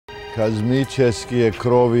Kosmicheskие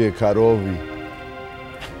krovie karovi.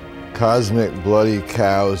 Cosmic bloody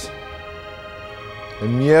cows.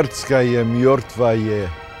 Miertskaya myortvaye.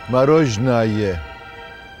 Morozhnaye.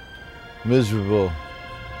 Miserable,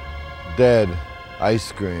 dead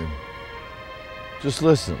ice cream. Just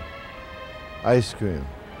listen. Ice cream.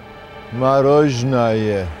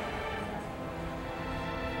 Morozhnaye.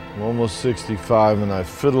 I'm almost 65 and I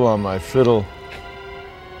fiddle on my fiddle,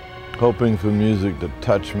 hoping for music to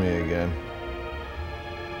touch me again.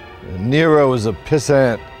 Nero is a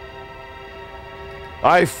pissant.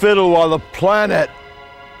 I fiddle while the planet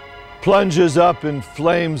plunges up in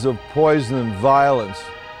flames of poison and violence.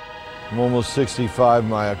 I'm almost 65,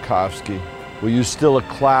 Mayakovsky. Were you still a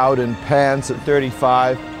cloud in pants at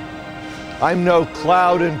 35? I'm no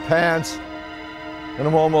cloud in pants, and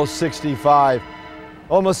I'm almost 65.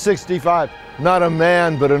 Almost 65. Not a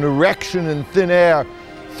man, but an erection in thin air,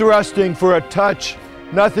 thrusting for a touch.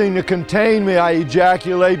 Nothing to contain me. I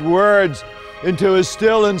ejaculate words into a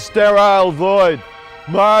still and sterile void.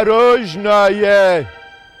 Morozhnaye.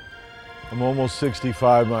 I'm almost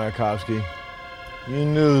 65, Mayakovsky. You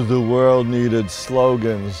knew the world needed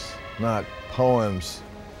slogans, not poems.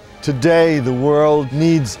 Today, the world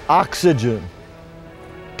needs oxygen.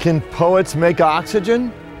 Can poets make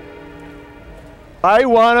oxygen? I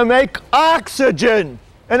want to make oxygen,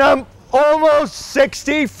 and I'm almost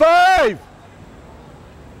 65.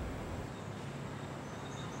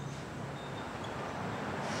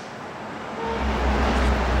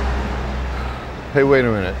 Hey, wait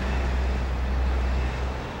a minute.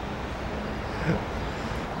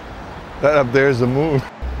 That up there is the moon.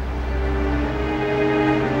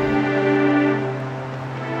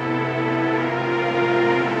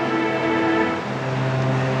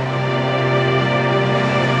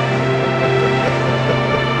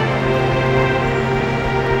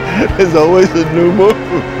 There's always a new move.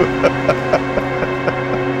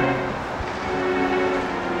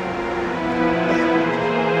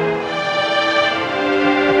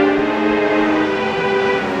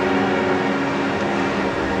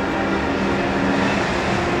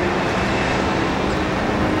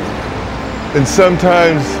 And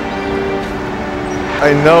sometimes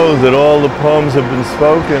I know that all the poems have been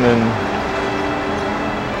spoken and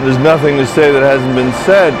there's nothing to say that hasn't been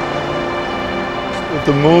said. But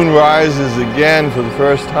the moon rises again for the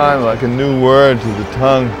first time like a new word to the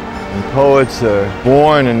tongue. And poets are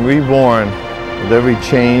born and reborn with every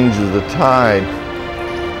change of the tide.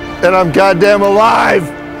 And I'm goddamn alive!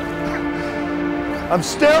 I'm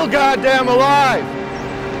still goddamn alive!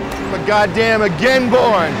 I'm a goddamn again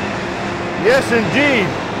born! Yes, indeed!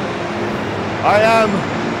 I am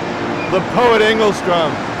the poet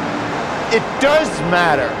Englestrom. It does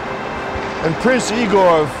matter! And Prince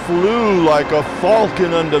Igor flew like a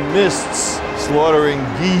falcon under mists, slaughtering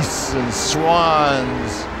geese and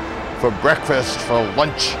swans for breakfast, for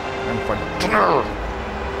lunch, and for dinner.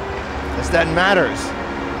 Yes, that matters.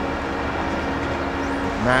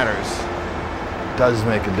 It matters. It does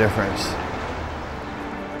make a difference.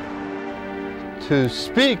 To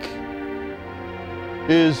speak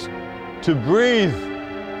is to breathe.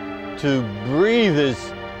 To breathe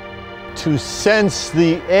is to sense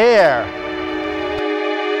the air.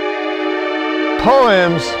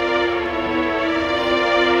 Poems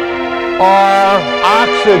are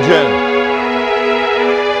oxygen.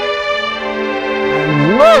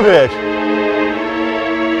 I love it.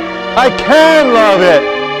 I can love it.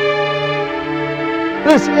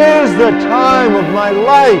 This is the time of my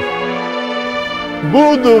life.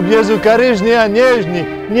 Budu bezukarižnija nježni,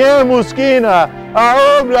 njemu skina, a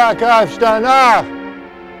oblaka v štanah.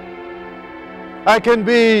 I can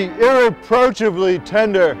be irreproachably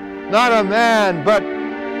tender, not a man, but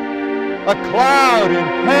a cloud in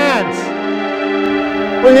pants.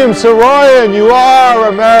 William Saroyan, you are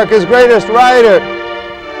America's greatest writer.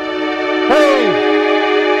 Hey,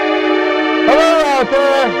 hello out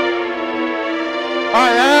there. I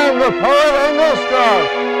am the poet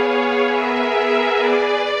Englestrom.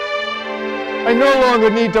 I no longer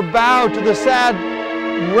need to bow to the sad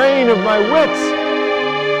reign of my wits.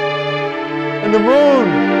 And the moon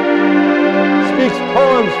speaks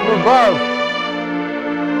poems from above.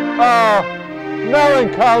 Ah,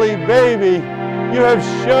 melancholy baby, you have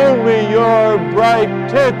shown me your bright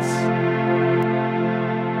tits.